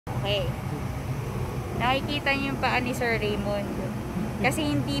Okay. Nakikita niyo yung paa ni Sir Raymond. Kasi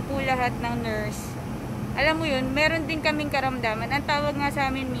hindi po lahat ng nurse. Alam mo yun, meron din kaming karamdaman. Ang tawag nga sa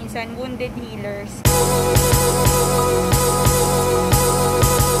amin minsan, wounded healers.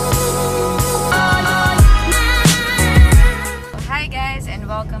 Hi guys, and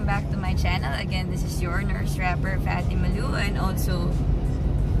welcome back to my channel. Again, this is your nurse rapper Fatima Loo, and also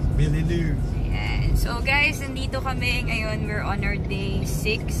Billy Loo. Ayan. So guys, nandito kami ngayon. We're on our day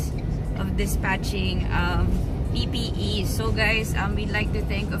 6 of dispatching PPEs. So guys, we'd like to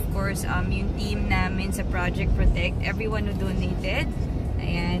thank of course yung team namin sa Project Protect, everyone who donated.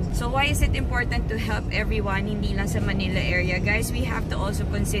 Ayan. So why is it important to help everyone, hindi lang sa Manila area? Guys, we have to also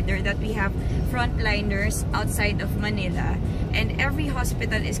consider that we have frontliners outside of Manila, and every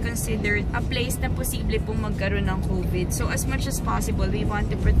hospital is considered a place na posible pong magkaroon ng COVID. So as much as possible, we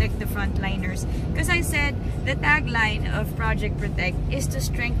want to protect the frontliners. Because I said, the tagline of Project Protect is to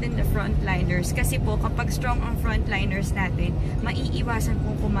strengthen the frontliners. Kasi po, kapag strong ang frontliners natin, maiiwasan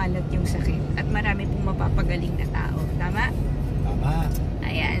pong kumalat yung sakit at marami pong mapapagaling na tao. Tama? Tama.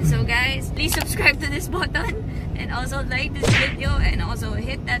 Ayan. So guys, please subscribe to this button and also like this video and also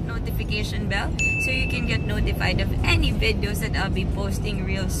hit that notification bell so you can get notified of any videos that I'll be posting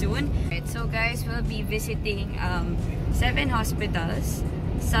real soon. Right, so guys, we'll be visiting 7 hospitals,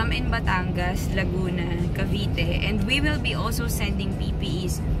 some in Batangas, Laguna, Cavite, and we will be also sending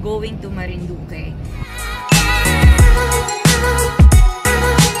PPEs going to Marinduque.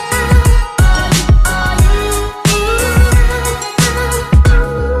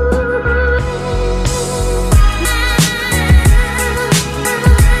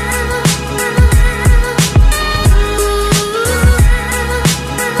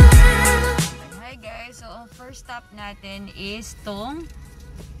 Natin is tong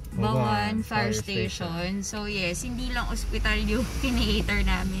Bawan Fire Station. So yes, hindi lang ospital yung kini-cater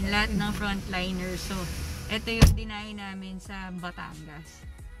namin, lahat ng frontliners. So ito yung dinahin namin sa Batangas.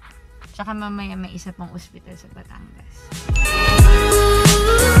 Tsaka mamaya may isa pang ospital sa Batangas.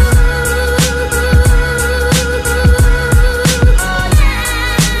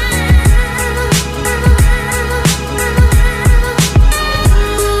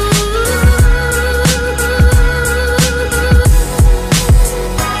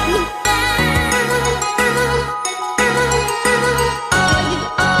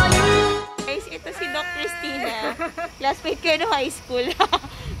 Classmate kayo no high school.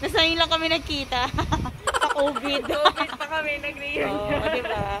 Basta yun lang kami nagkita. Sa COVID. COVID pa kami nag-reunion. Oo,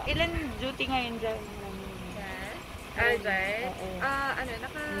 diba? Ilan duty ngayon dyan? Dyan? Ano,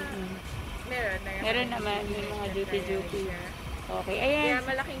 meron naman yung mga duty. Okay, ayan. Kaya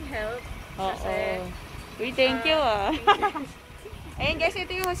malaking help. Oo. Uy, thank you Ayan guys,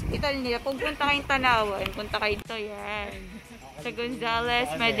 ito yung hospital nila. Kung punta kayong Tanawan, punta kayo dito, yan. Sa Gonzales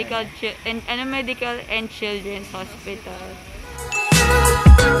Medical and Children's Hospital.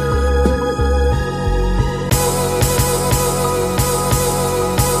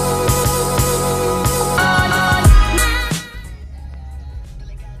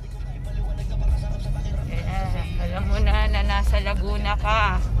 Alam mo na nasa Laguna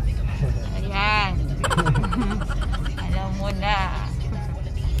ka. Ayan. Alam mo na.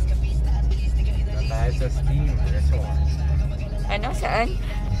 Dahil sa steam resort. Ano? Saan?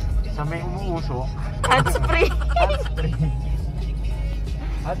 Sa may umuusok. Hot spring. Hot spring.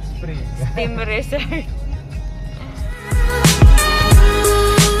 Hot spring. Steam resort.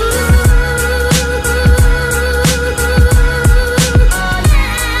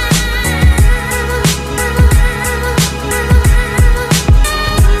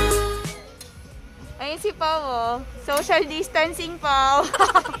 Ayun si Pao, oh. Social distancing, Pao.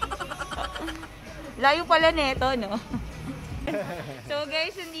 Layo pala neto, no? So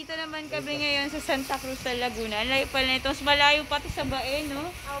guys, nandito naman kami ngayon sa Santa Cruz sa Laguna. Layo pala nito. Mas malayo pati sa Bae, no?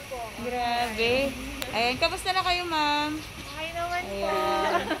 Opo. Grabe. Ayan, kamusta na kayo, ma'am? Okay naman po.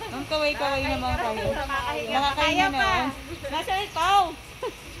 Ma'am, kaway-kaway naman kayo. Nakakahinga na. Nasaan si Pao?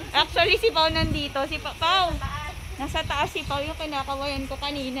 Actually, si Pao nandito. Si Pao. Nasa taas si Pao yung kinakawayan ko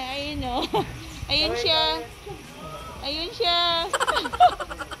kanina. Ayun, no? Ayun siya. Ayun siya.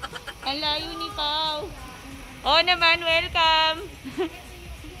 Ang layo ni Pao. Oo naman, welcome.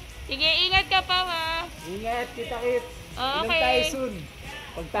 Sige, ingat ka pa, ha. Ingat, kita-kits. Okay. Inom tayo soon.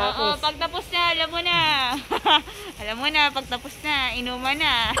 Pagtapos. Oo, pagtapos na, alam mo na. Alam mo na, pagtapos na, inuman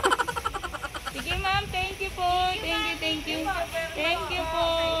na. Sige, ma'am, thank you po. Thank you. Thank you po.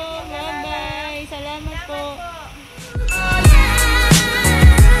 Bye-bye. Salamat po.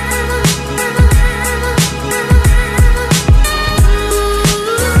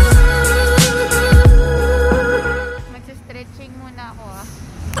 Magsa-stretching muna ako, ah.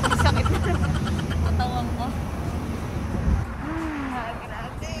 Sa Patawang mo.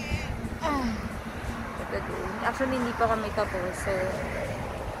 Grabe. Actually, hindi pa kami tapos. So,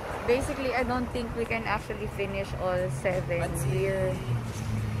 basically, I don't think we can actually finish all 7. We're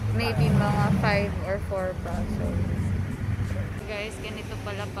maybe mga 5 or 4 pa. So, guys, ganito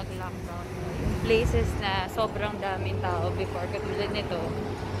pala pag lockdown. Places na sobrang daming tao before. Katulad nito.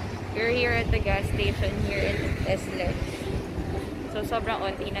 We're here at the gas station here in Esle. So, sobrang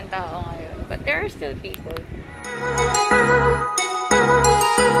onti ng tao ngayon. But there are still people.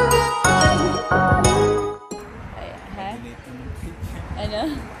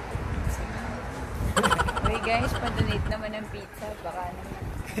 Ano? Uy guys, pa-donate naman ng pizza.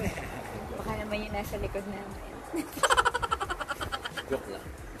 Baka naman yung nasa likod namin. Joke lang.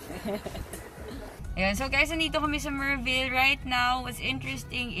 Ayan, so guys, nandito kami sa Merville right now. What's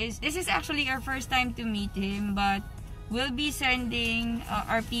interesting is, this is actually our first time to meet him, but we'll be sending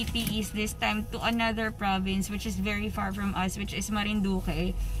our PPEs this time to another province which is very far from us, which is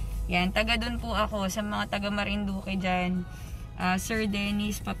Marinduque. Yan, taga doon po ako, sa mga taga Marinduque dyan. Sir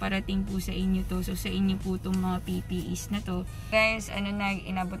Dennis, paparating po sa inyo to. So, sa inyo po itong mga PPEs na to. Guys,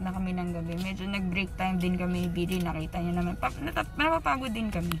 inabot na kami ng gabi. Medyo nag-break time din kami. Bili, nakita nyo naman. Napapagod din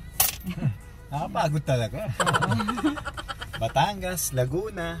kami. Nakapagod talaga. Batangas,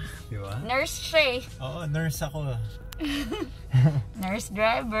 Laguna. Di ba? Nurse siya. Oo, nurse ako. Nurse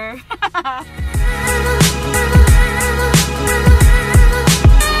driver.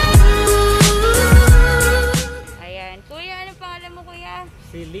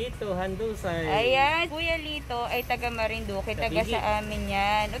 Si Lito Handusay. Ayan, Kuya Lito ay taga Marinduque, taga sa amin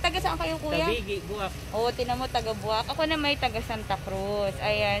yan. O, taga saan kayo, Kuya? Tabigi, Buwak. Oo, tinan mo, taga Buwak. Ako na may taga Santa Cruz.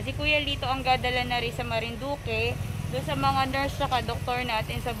 Ayan, si Kuya Lito ang gadala na rin sa Marinduque, doon sa mga nurse saka doktor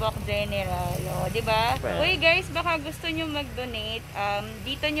natin sa Buwak General. O, diba? Uy guys, baka gusto nyo mag-donate.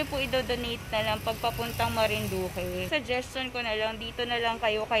 Dito nyo po i-donate na lang pagpapuntang Marinduque. Suggestion ko na lang, dito na lang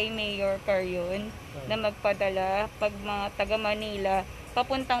kayo kay Mayor Carion na magpadala pag mga taga Manila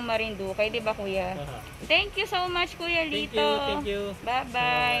papuntang Marinduque, di ba Kuya? Thank you so much Kuya Lito. Thank you.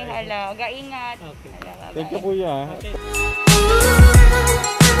 Bye-bye. Hala, ga-ingat. Okay. Hala, bye-bye. Thank you, Kuya. Okay.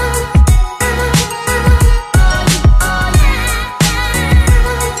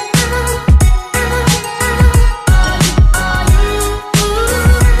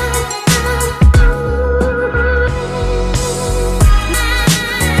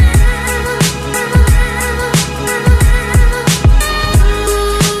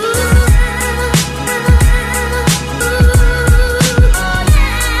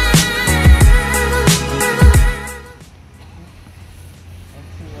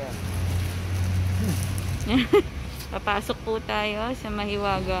 Papasok po tayo sa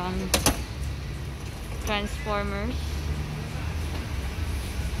mahiwagang Transformers.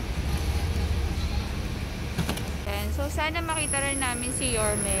 And so sana makita rin namin si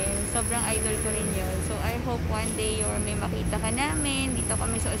Yorme. Sobrang idol ko rin yun. So I hope one day Yorme makita ka namin. Dito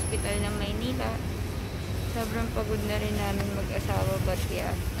kami sa ospital ng Maynila. Sobrang pagod na rin namin mag-asawa, but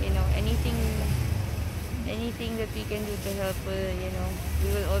yeah, you know, anything that we can do to help, you know,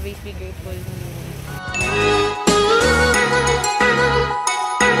 we will always be grateful.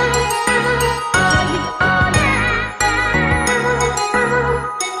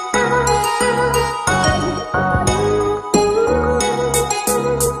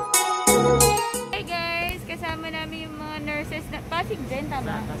 Hey guys, kasama namin yung mga nurses na Pasig Zen,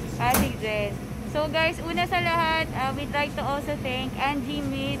 tama? Pasig Zen. So guys, una sa lahat, we'd like to also thank Angie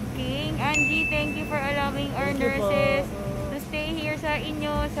Mid King. Angie, thank you for allowing our nurses to stay here sa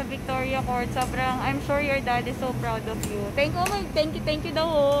inyo, sa Victoria Court. Sobrang, I'm sure your dad is so proud of you. Thank you daw.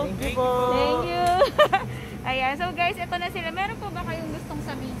 Oh. Thank you po. Thank you. Ayan, so guys, ito na sila. Meron po ba kayong gustong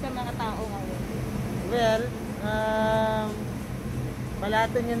sabihin sa mga tao ngayon? Well,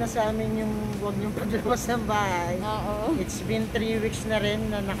 palato nyo na sa amin yung huwag nyong paglabas ng bahay. Oo. It's been 3 weeks na rin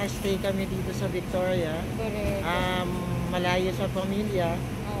na nakastay kami dito sa Victoria. Correct. Malayo sa pamilya.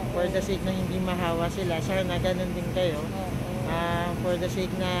 Oo. For the sake na hindi mahawa sila. Sana ganun din kayo. Oo. For the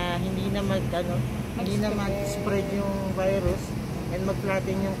sake na hindi na mag-spread yung virus and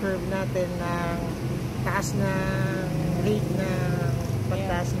mag-flatten yung curve natin ng taas na rate na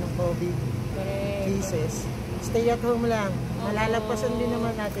pagtaas ng COVID cases. Stay at home lang. Malalagpasan din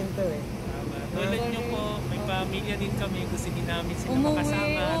naman natin to eh. Tulad nyo po, may pamilya din kami. Gusto din namin sila Umuwi,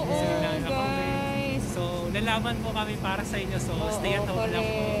 makasama. oo, Gusto din namin guys. makauwi. So, lalaban po kami para sa inyo. So, stay at home lang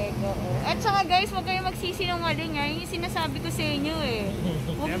po. At saka guys, huwag kayong magsisinungaling ha. Yung sinasabi ko sa inyo eh.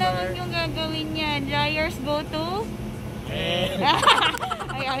 Huwag naman yung gagawin yan. Liars go to?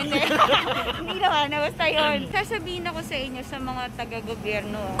 Ayan, hindi naman, basta yun. Sasabihin ako sa inyo sa mga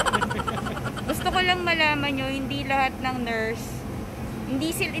taga-gobyerno. Gusto ko lang malaman nyo, hindi lahat ng nurse,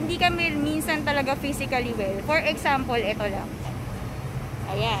 hindi kami minsan talaga physically well. For example, ito lang.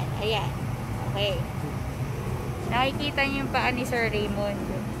 Ayan, ayan. Okay. Nakikita niyo yung paa ni Sir Raymond.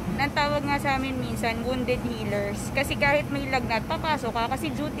 Nantawag nga sa amin minsan, wounded healers. Kasi kahit may lagnat, papasok ka kasi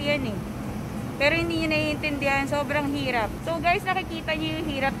duty yan eh. Pero hindi nyo naiintindihan, sobrang hirap. So guys, nakikita niyo yung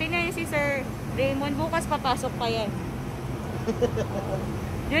hirap. Tingnan niyo si Sir Raymond, bukas papasok pa yan.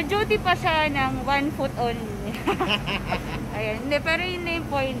 Yung duty pa siya ng 1 foot only. Ayan, hindi, pero yun na yung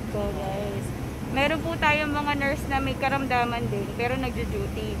point ko guys. Meron po tayong mga nurse na may karamdaman din, pero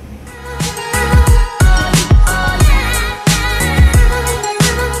nagjo-duty.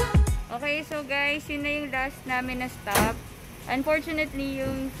 Okay, so guys, yun na yung last namin na stop. Unfortunately,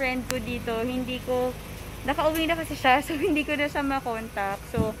 yung friend ko dito, nakauwi na kasi siya, so hindi ko na siya makontak.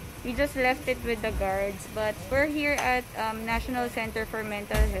 So, we just left it with the guards. But we're here at National Center for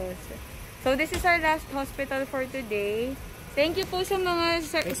Mental Health. So, this is our last hospital for today. Thank you po sa mga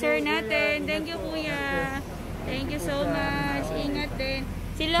sir natin. Thank you, kuya. Thank you so much. Ingat din.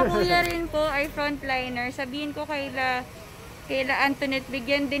 Sila kuya rin po ay frontliner. Sabihin ko kaila Antoinette,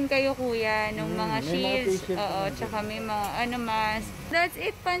 bigyan din kayo kuya ng mga shields. Oo, tsaka may mga mas. That's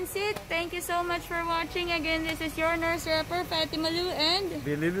it, Pansit. Thank you so much for watching. Again, this is your nurse rapper, Fatima Loo, and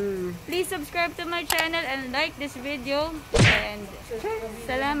Bililoo. please subscribe to my channel and like this video. And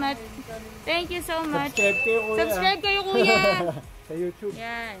salamat. Thank you so much. Subscribe kayo kuya. Sa YouTube.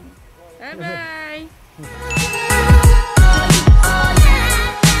 Yan. Bye-bye.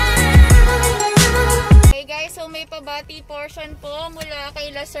 Hey guys, so may pabati portion po mula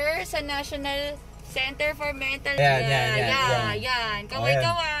kay Sir sa National Center for Mental Health. Yan.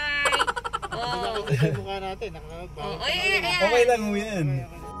 Kaway-kaway. Nakikita yung mukha natin. Okay lang mo yan.